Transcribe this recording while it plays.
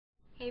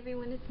Hey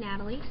everyone, it's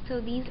Natalie. So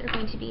these are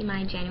going to be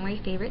my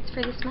January favorites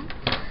for this month.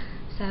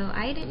 So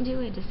I didn't do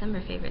a December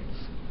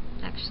favorites,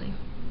 actually.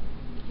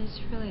 I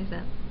just realized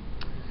that.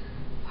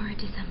 Or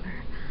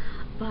December.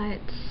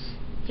 But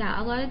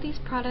yeah, a lot of these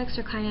products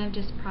are kind of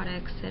just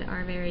products that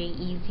are very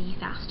easy,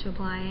 fast to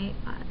apply.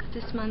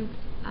 This month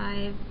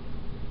I've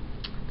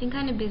been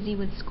kind of busy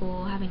with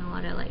school, having a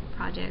lot of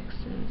projects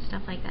and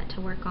stuff like that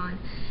to work on,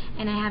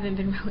 and I haven't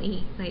been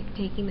really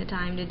taking the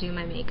time to do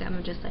my makeup.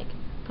 I'm just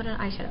put on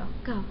eyeshadow,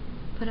 go.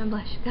 Put on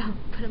blush, go.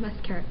 Put on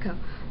mascara, go.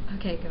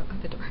 Okay, go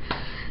out the door.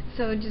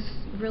 So just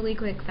really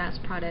quick,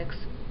 fast products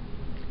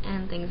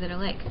and things that I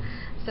like.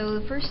 So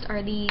the first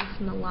are these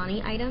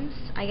Maybelline items.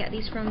 I got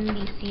these from the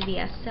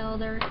CVS sale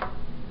they're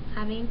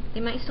having. They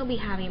might still be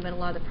having, but a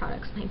lot of the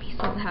products might be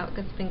sold out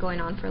because it's been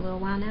going on for a little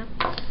while now.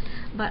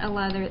 But a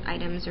lot of their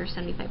items are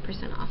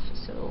 75% off.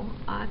 So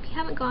if you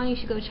haven't gone, you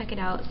should go check it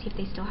out, see if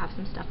they still have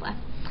some stuff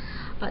left.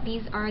 But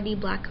these are the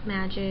Black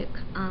Magic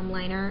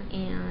liner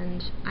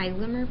and eye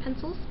glimmer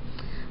pencils.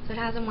 So it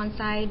has on one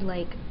side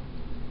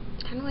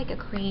kind of like a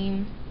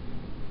cream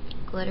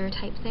glitter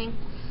type thing,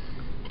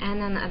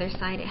 and on the other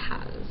side it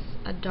has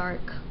a dark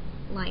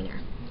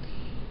liner.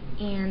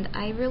 And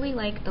I really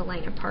like the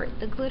liner part.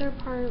 The glitter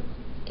part,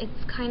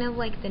 it's kind of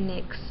like the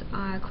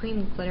NYX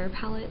cream glitter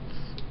palettes,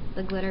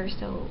 the glitter,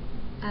 so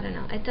I don't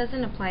know. It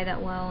doesn't apply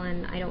that well,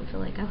 and I don't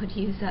feel like I would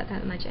use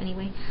that much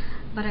anyway,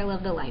 but I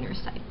love the liner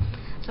side.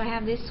 So I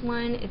have this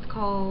one. It's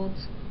called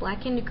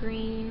Black and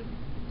Green,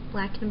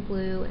 Black and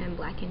Blue, and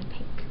Black and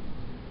Pink.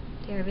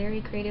 They're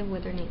very creative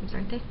with their names,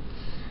 aren't they?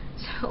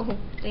 So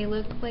they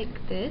look like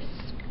this,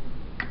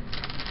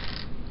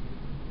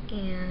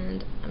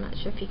 and I'm not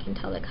sure if you can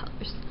tell the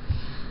colors,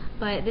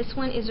 but this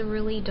one is a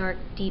really dark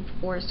deep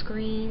forest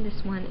green,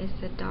 this one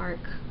is a dark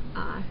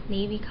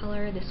navy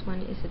color, this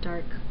one is a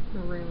dark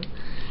maroon.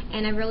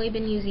 And I've really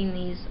been using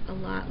these a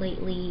lot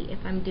lately. If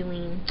I'm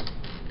doing,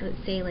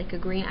 let's say, a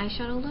green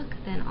eyeshadow look,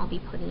 then I'll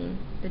be putting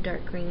the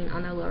dark green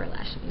on the lower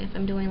lash line. If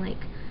I'm doing a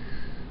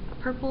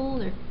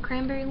purple or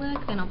cranberry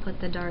look, then I'll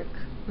put the dark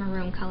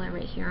maroon color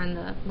right here on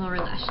the lower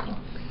lash line.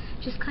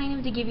 Just kind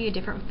of to give you a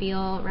different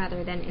feel,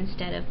 rather than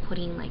instead of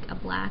putting a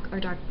black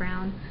or dark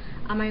brown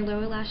on my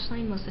lower lash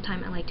line. Most of the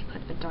time I like to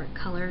put a dark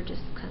color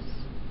just because,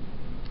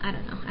 I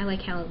don't know, I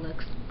like how it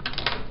looks.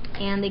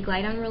 And they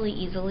glide on really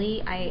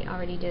easily. I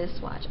already did a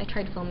swatch. I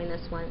tried filming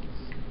this once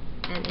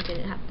and it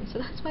didn't happen, so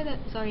that's why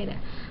that's already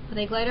there. But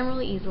they glide on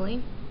really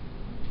easily,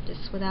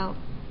 just without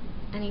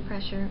any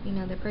pressure. You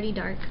know, they're pretty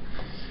dark,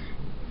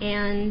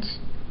 and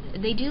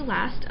they do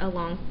last a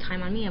long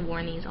time on me. I've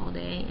worn these all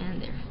day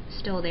and they're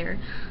still there.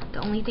 The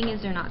only thing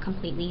is they're not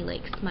completely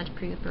smudge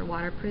proof or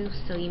waterproof,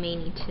 so you may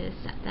need to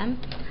set them.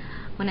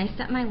 When I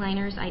set my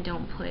liners, I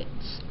don't put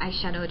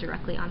eyeshadow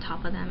directly on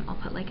top of them. I'll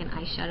put an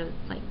eyeshadow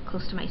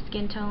close to my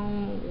skin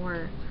tone,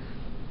 or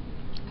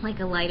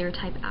a lighter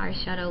type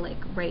eyeshadow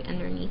right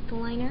underneath the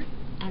liner,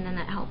 and then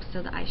that helps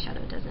so the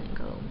eyeshadow doesn't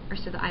go, or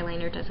so the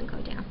eyeliner doesn't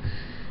go down.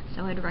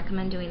 So I'd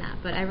recommend doing that.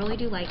 But I really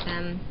do like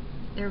them.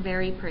 They're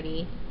very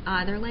pretty.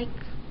 They're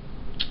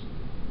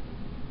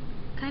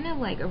kind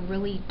of a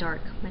really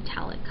dark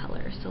metallic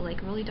color, so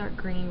really dark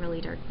green,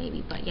 really dark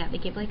navy, but yeah, they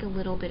give a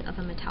little bit of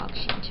a metallic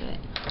sheen to it,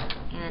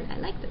 and I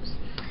like those.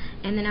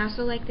 And then I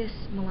also like this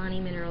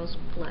Milani Minerals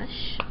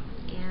blush,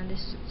 and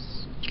this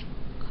is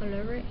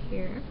color right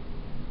here.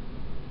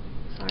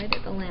 Sorry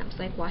that the lamp's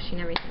washing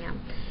everything out.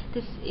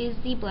 This is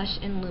the blush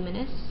in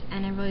Luminous,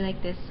 and I really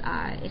like this.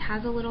 It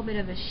has a little bit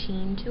of a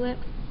sheen to it,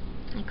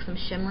 some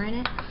shimmer in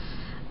it.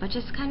 But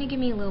just kind of give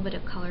me a little bit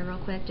of color real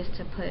quick, just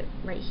to put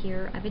right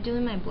here. I've been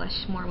doing my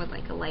blush more with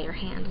a lighter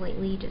hand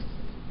lately, just,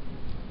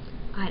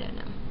 I don't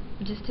know,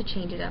 just to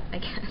change it up, I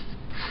guess.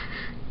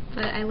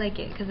 But I like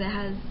it because it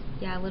has,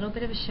 yeah, a little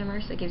bit of a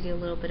shimmer, so it gives you a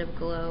little bit of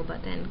glow,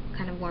 but then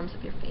kind of warms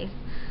up your face.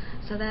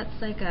 So that's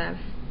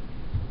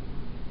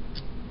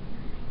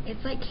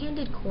it's like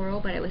Candid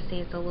Coral, but I would say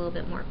it's a little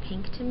bit more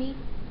pink to me,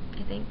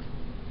 I think.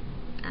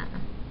 I don't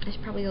know. I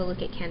should probably go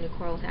look at Candid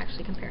Coral to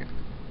actually compare it.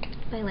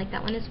 I like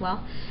that one as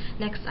well.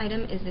 Next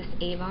item is this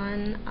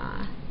Avon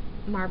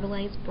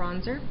Marbleized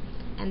Bronzer,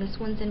 and this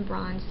one's in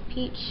Bronze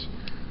Peach.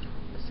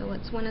 So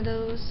it's one of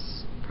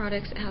those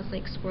products that has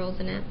swirls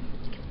in it.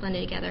 You can blend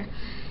it together.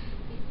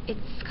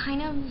 It's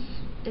kind of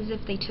as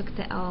if they took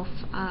the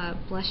e.l.f.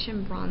 blush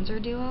and bronzer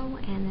duo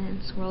and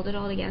then swirled it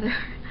all together.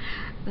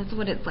 That's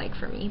what it's like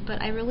for me.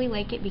 But I really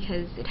like it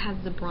because it has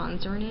the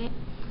bronzer in it.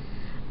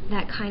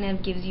 That kind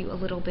of gives you a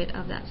little bit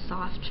of that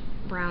soft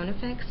brown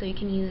effect, so you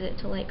can use it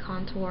to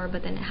contour,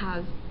 but then it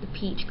has the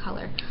peach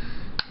color,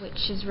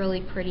 which is really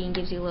pretty and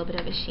gives you a little bit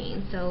of a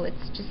sheen. So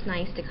it's just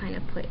nice to kind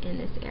of put in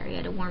this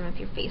area to warm up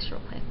your face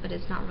real quick, but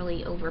it's not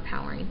really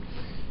overpowering.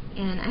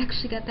 And I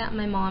actually got that.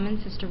 My mom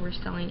and sister were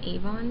selling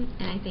Avon,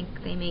 and I think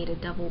they made a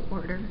double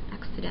order,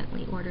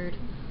 accidentally ordered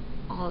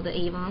all the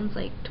Avons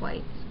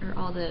twice, or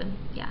all the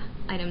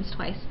items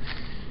twice,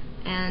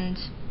 and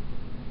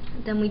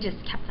then we just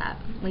kept that.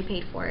 We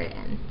paid for it,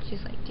 and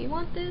she's like, do you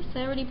want this? I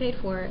already paid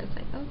for it.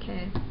 It's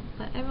okay,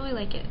 but I really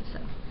like it, so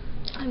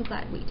I'm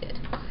glad we did.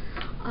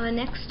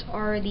 Next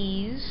are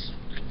these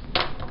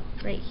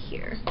right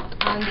here.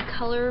 The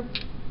color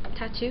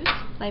Tattoos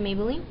by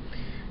Maybelline.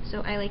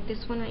 So I like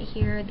this one right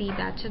here, the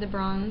Back to the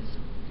Bronze,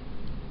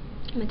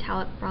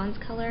 metallic bronze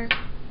color,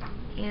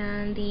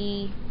 and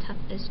the Tough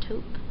as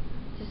Taupe.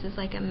 This is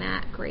like a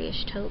matte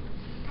grayish taupe.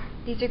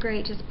 These are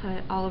great, just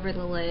put all over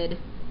the lid.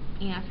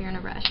 You know, if you're in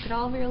a rush, put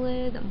all over your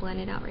lid, then blend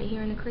it out right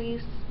here in the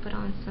crease, put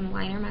on some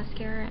liner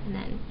mascara, and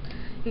then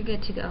you're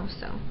good to go.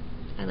 So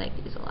I like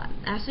these a lot.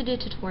 I also did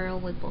a tutorial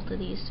with both of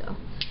these, so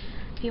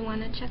if you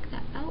want to check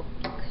that out,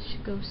 you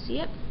should go see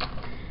it.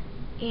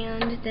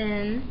 And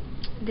then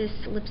this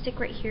lipstick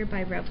right here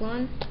by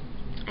Revlon.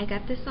 I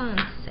got this on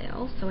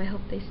sale, so I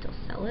hope they still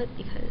sell it,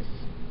 because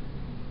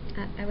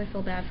I would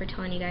feel bad for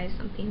telling you guys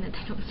something that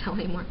they don't sell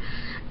anymore.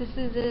 This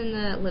is in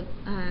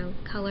the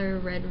color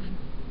red.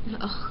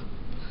 Oh,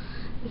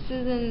 this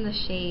is in the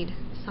shade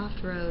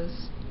Soft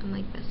Rose. I'm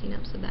like messing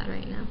up so bad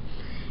right now.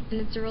 And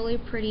it's a really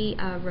pretty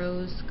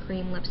rose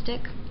cream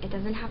lipstick. It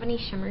doesn't have any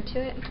shimmer to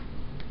it,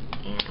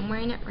 and I'm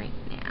wearing it right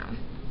now.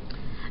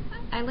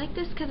 I like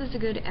this because it's a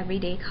good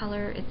everyday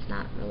color. It's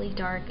not really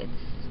dark.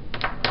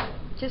 It's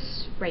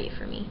just right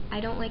for me. I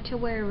don't like to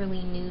wear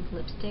really nude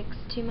lipsticks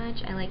too much.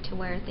 I like to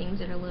wear things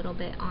that are a little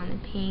bit on the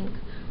pink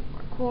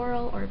or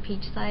coral or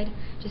peach side,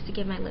 just to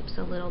give my lips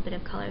a little bit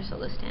of color so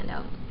they'll stand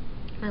out.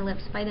 My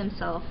lips by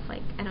themselves,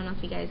 like, I don't know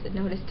if you guys have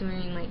noticed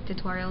during like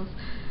tutorials,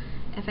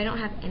 if I don't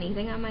have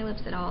anything on my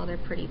lips at all, they're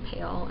pretty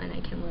pale and I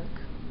can look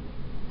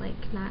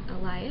like not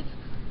alive.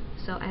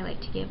 So I like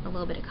to give a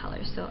little bit of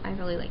color. So I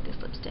really like this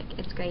lipstick.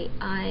 It's great.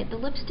 The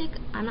lipstick,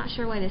 I'm not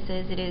sure why this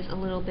is. It is a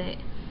little bit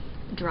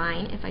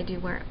drying if I do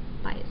wear it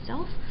by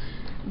itself.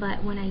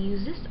 But when I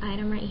use this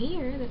item right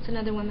here, that's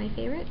another one of my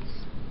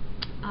favorites,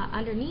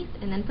 underneath,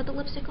 and then put the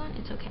lipstick on,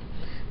 it's okay.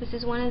 This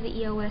is one of the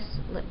EOS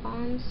lip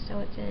balms, so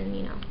it's in,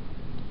 you know,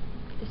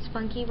 this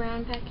funky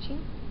round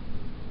packaging.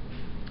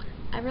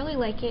 I really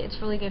like it. It's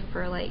really good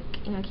for,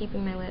 like, you know,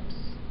 keeping my lips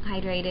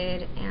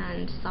hydrated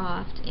and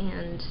soft,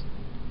 and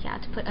yeah,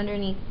 to put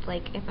underneath,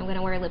 like, if I'm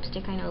gonna wear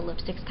lipstick. I know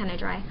lipstick's kind of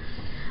dry,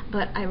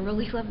 but I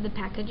really love the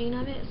packaging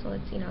of it. So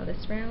it's, you know,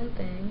 this round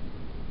thing,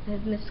 as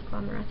Miss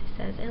Glamourathi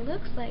says, it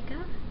looks like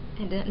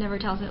and it never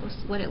tells us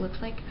what it looks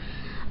like,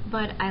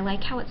 but I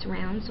like how it's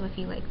round. So if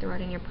you like throw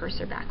it in your purse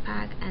or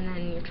backpack, and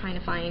then you're trying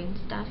to find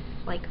stuff,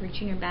 like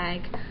reach in your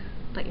bag,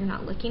 but you're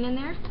not looking in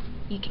there,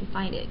 you can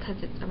find it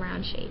because it's a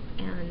round shape.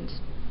 And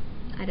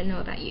I don't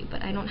know about you,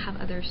 but I don't have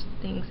other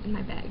things in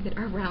my bag that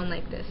are round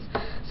like this,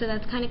 so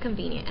that's kind of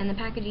convenient. And the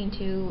packaging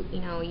too,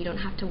 you know, you don't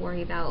have to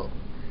worry about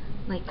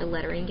like the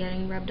lettering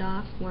getting rubbed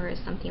off, whereas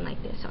something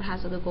like this, so it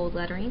has the gold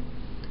lettering,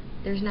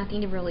 there's nothing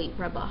to really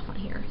rub off on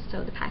here,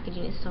 so the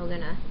packaging is still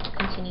gonna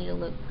continue to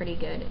look pretty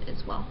good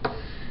as well,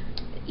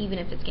 even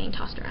if it's getting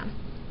tossed around.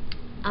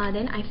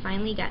 Then I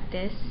finally got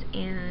this,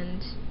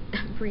 and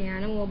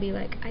Brianna will be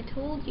like, I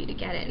told you to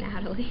get it,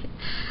 Natalie.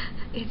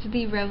 It's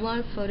the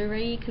Revlon Photo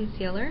Ready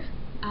Concealer,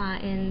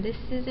 and this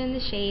is in the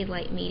shade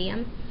Light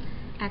Medium.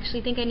 I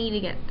actually think I need to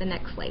get the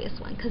next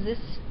lightest one, because this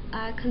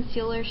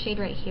concealer shade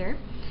right here,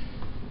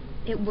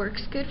 it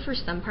works good for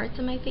some parts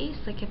of my face,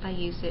 like if I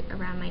use it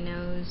around my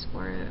nose,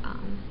 or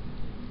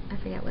I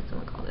forget what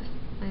someone called this,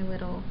 my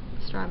little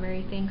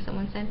strawberry thing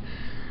someone said.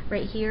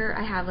 Right here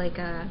I have like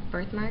a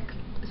birthmark,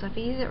 so if I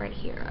use it right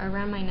here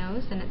around my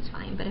nose, then it's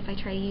fine, but if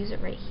I try to use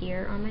it right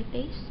here on my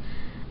face,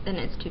 then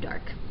it's too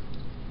dark.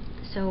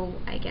 So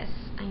I guess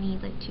I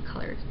need like two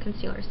color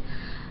concealers.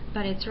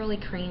 But it's really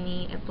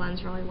creamy, it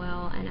blends really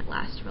well, and it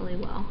lasts really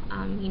well,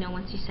 you know,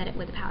 once you set it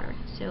with the powder.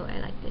 So I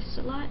like this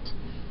a lot.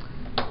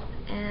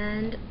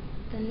 And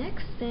the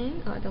next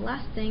thing, or the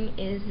last thing,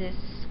 is this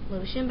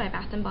lotion by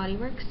Bath & Body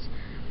Works.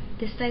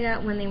 This I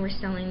got when they were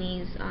selling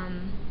these.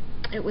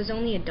 It was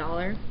only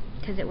 $1,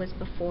 because it was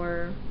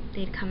before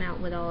they'd come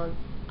out with all of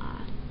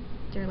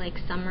their like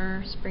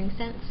summer, spring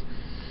scents.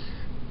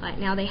 But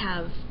now they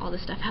have all the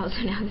stuff out,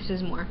 so now this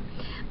is more.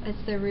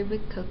 It's the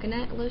Rubik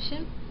Coconut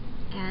Lotion,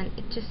 and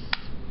it just,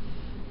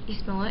 you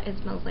smell it,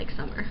 it smells like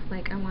summer.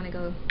 Like I want to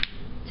go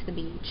to the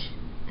beach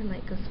and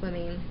like go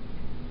swimming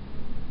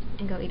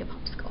and go eat a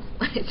popsicle.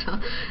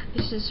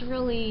 It's just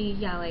really,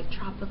 yeah, like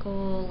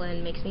tropical,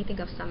 and makes me think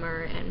of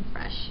summer and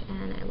fresh,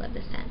 and I love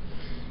this scent.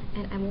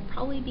 And I will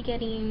probably be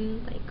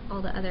getting like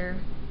all the other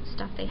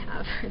stuff they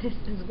have for this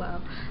as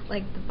well,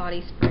 like the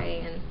body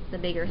spray and the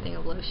bigger thing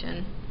of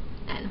lotion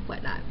and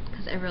whatnot,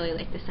 because I really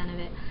like the scent of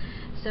it.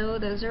 So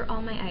those are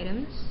all my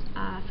items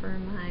for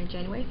my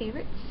January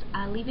favorites.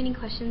 Leave any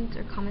questions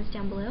or comments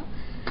down below,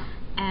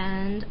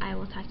 and I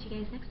will talk to you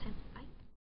guys next time.